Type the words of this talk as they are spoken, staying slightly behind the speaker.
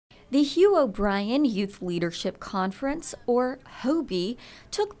The Hugh O'Brien Youth Leadership Conference, or HOBE,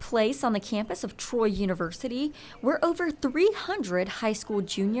 took place on the campus of Troy University, where over 300 high school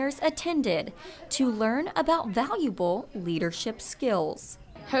juniors attended to learn about valuable leadership skills.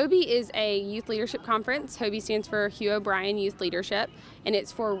 HOBE is a youth leadership conference. HOBE stands for Hugh O'Brien Youth Leadership, and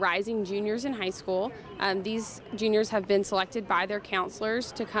it's for rising juniors in high school. These juniors have been selected by their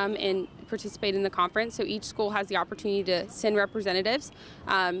counselors to come and participate in the conference, so each school has the opportunity to send representatives.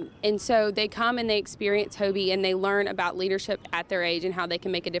 And so they come and they experience HOBE and they learn about leadership at their age and how they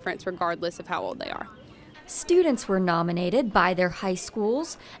can make a difference regardless of how old they are. Students were nominated by their high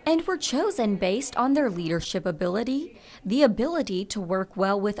schools and were chosen based on their leadership ability, the ability to work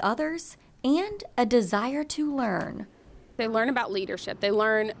well with others, and a desire to learn. They learn about leadership. They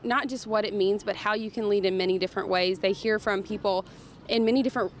learn not just what it means, but how you can lead in many different ways. They hear from people in many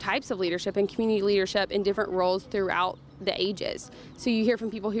different types of leadership and community leadership in different roles throughout the ages. So you hear from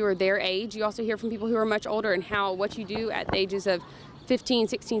people who are their age. You also hear from people who are much older, and how what you do at the ages of 15,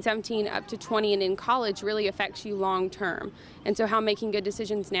 16, 17, up to 20 and in college really affects you long term. And so how making good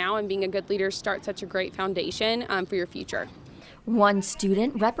decisions now and being a good leader starts such a great foundation for your future. One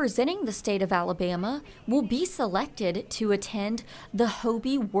student representing the state of Alabama will be selected to attend the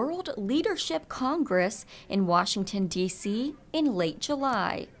HOBE World Leadership Congress in Washington, D.C. in late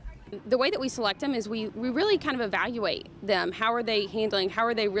July. The way that we select them is we really kind of evaluate them. How are they handling, how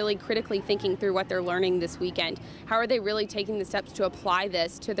are they really critically thinking through what they're learning this weekend? How are they really taking the steps to apply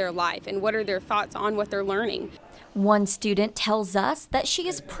this to their life? And what are their thoughts on what they're learning? One student tells us that she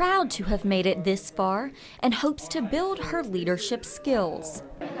is proud to have made it this far and hopes to build her leadership skills.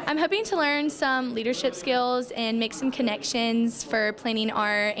 I'm hoping to learn some leadership skills and make some connections for planning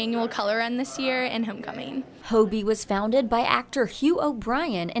our annual color run this year and homecoming. HOBE was founded by actor Hugh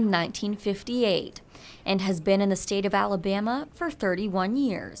O'Brien in 1958 and has been in the state of Alabama for 31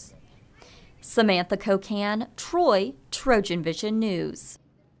 years. Samantha Kocan, Troy, TrojanVision News.